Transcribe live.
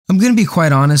I'm gonna be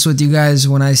quite honest with you guys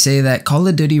when I say that Call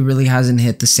of Duty really hasn't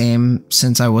hit the same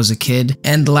since I was a kid,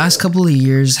 and the last couple of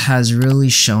years has really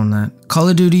shown that. Call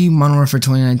of Duty Modern Warfare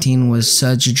 2019 was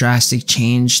such a drastic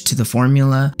change to the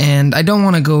formula, and I don't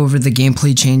want to go over the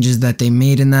gameplay changes that they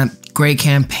made in that. Great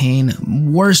campaign,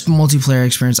 worst multiplayer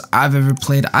experience I've ever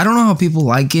played. I don't know how people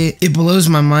like it. It blows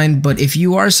my mind, but if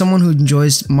you are someone who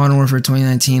enjoys Modern Warfare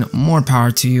 2019, more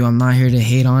power to you. I'm not here to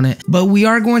hate on it. But we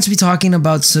are going to be talking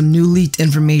about some new leaked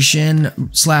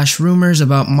information / rumors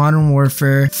about Modern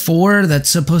Warfare 4 that's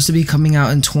supposed to be coming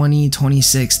out in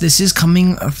 2026. This is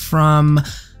coming from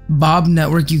Bob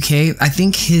Network UK. I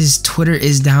think his Twitter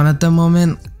is down at the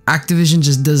moment. Activision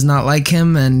just does not like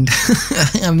him, and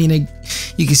I mean,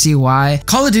 you can see why.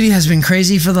 Call of Duty has been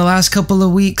crazy for the last couple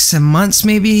of weeks and months,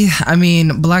 maybe. I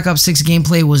mean, Black Ops 6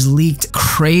 gameplay was leaked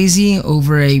crazy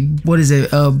over a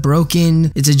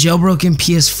jailbroken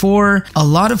PS4. A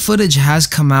lot of footage has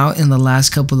come out in the last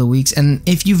couple of weeks, and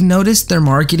if you've noticed their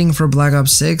marketing for Black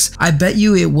Ops 6, I bet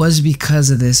you it was because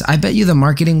of this. I bet you the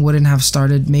marketing wouldn't have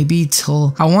started maybe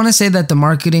till, I want to say that the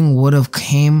marketing would have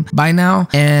came by now,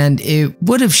 and it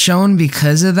would have shown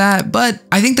because of that. But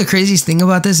I think the craziest thing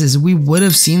about this is we would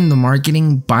have seen the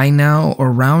marketing by now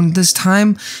around this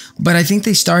time, but I think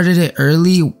they started it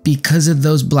early because of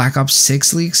those Black Ops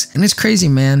 6 leaks, and it's crazy,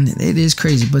 man. It is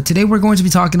crazy. But today we're going to be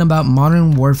talking about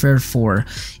Modern Warfare 4,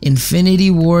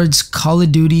 Infinity Ward's Call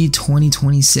of Duty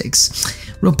 2026.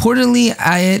 Reportedly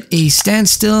at a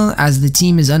standstill as the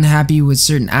team is unhappy with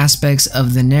certain aspects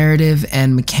of the narrative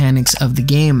and mechanics of the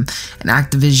game, and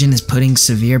Activision is putting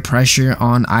severe pressure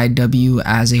on IW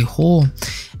as a whole.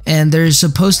 And there's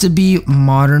supposed to be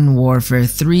Modern Warfare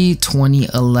 3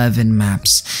 2011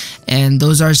 maps, and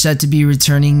those are set to be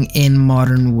returning in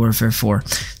Modern Warfare 4.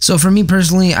 So for me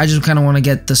personally, I just kind of want to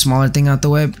get the smaller thing out the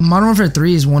way. Modern Warfare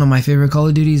 3 is one of my favorite Call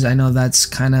of Duties. I know that's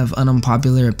kind of an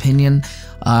unpopular opinion.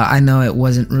 I know it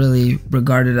wasn't really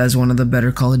regarded as one of the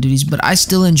better Call of Duties, but I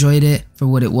still enjoyed it for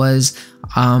what it was.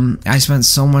 I spent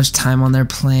so much time on there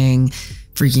playing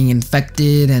freaking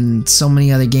Infected and so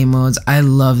many other game modes. I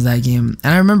love that game,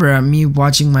 and I remember me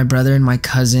watching my brother and my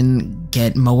cousin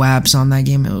get MOABs on that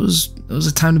game. It was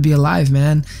a time to be alive,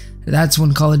 man. That's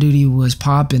when Call of Duty was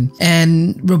popping,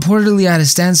 and reportedly at a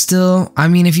standstill. I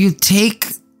mean, if you take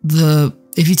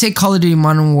Call of Duty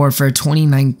Modern Warfare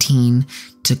 2019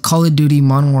 to Call of Duty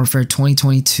Modern Warfare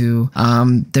 2022,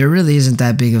 there really isn't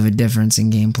that big of a difference in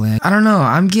gameplay. I don't know,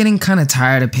 I'm getting kind of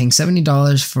tired of paying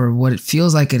 $70 for what it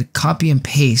feels like a copy and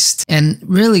paste. And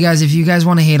really, guys, if you guys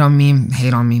want to hate on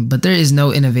me, but there is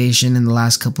no innovation in the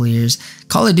last couple of years.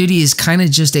 Call of Duty is kind of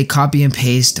just a copy and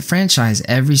paste franchise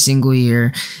every single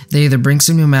year. They either bring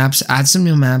some new maps, add some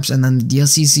new maps, and then the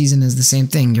DLC season is the same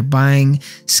thing. You're buying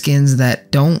skins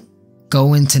that don't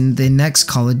go into the next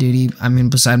Call of Duty. I mean,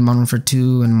 beside Modern Warfare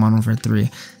 2 and Modern Warfare 3,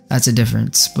 that's a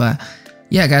difference. But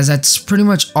yeah, guys, that's pretty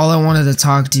much all I wanted to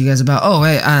talk to you guys about. Oh,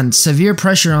 hey, and severe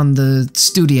pressure on the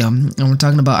studio, and we're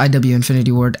talking about IW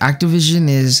Infinity Ward. Activision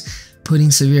is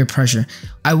putting severe pressure.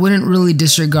 I wouldn't really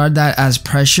disregard that as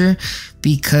pressure,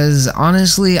 because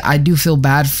honestly, I do feel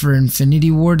bad for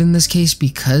Infinity Ward in this case,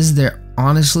 because they're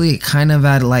honestly kind of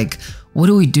at like, what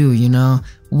do we do, you know?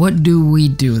 What do we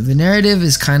do? The narrative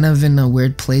is kind of in a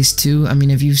weird place too. I mean,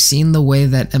 if you've seen the way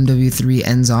that MW3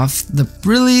 ends off,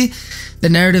 the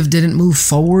narrative didn't move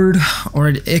forward, or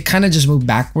it kind of just moved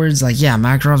backwards. Like, yeah,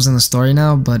 Makarov's in the story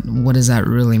now, but what does that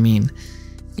really mean?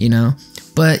 You know?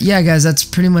 But yeah, guys, that's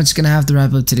pretty much gonna have to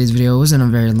wrap up today's video. It wasn't a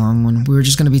very long one. We were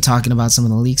just gonna be talking about some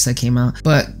of the leaks that came out.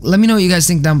 But let me know what you guys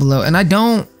think down below. And I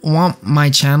don't want my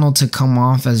channel to come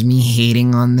off as me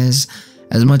hating on this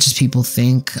as much as people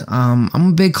think. I'm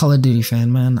a big Call of Duty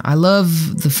fan, man. I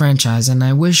love the franchise, and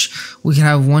I wish we could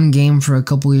have one game for a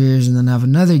couple years and then have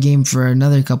another game for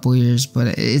another couple years, but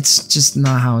it's just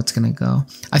not how it's gonna go.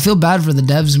 I feel bad for the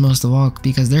devs most of all,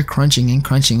 because they're crunching and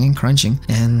crunching and crunching,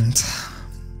 and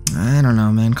I don't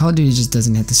know, man. Call of Duty just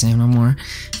doesn't hit the same no more.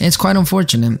 And it's quite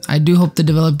unfortunate. I do hope the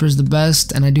developer's the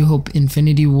best, and I do hope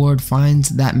Infinity Ward finds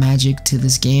that magic to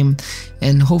this game,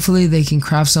 and hopefully they can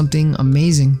craft something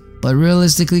amazing. But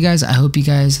realistically, guys, I hope you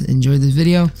guys enjoyed this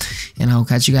video, and I'll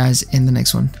catch you guys in the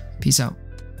next one. Peace out.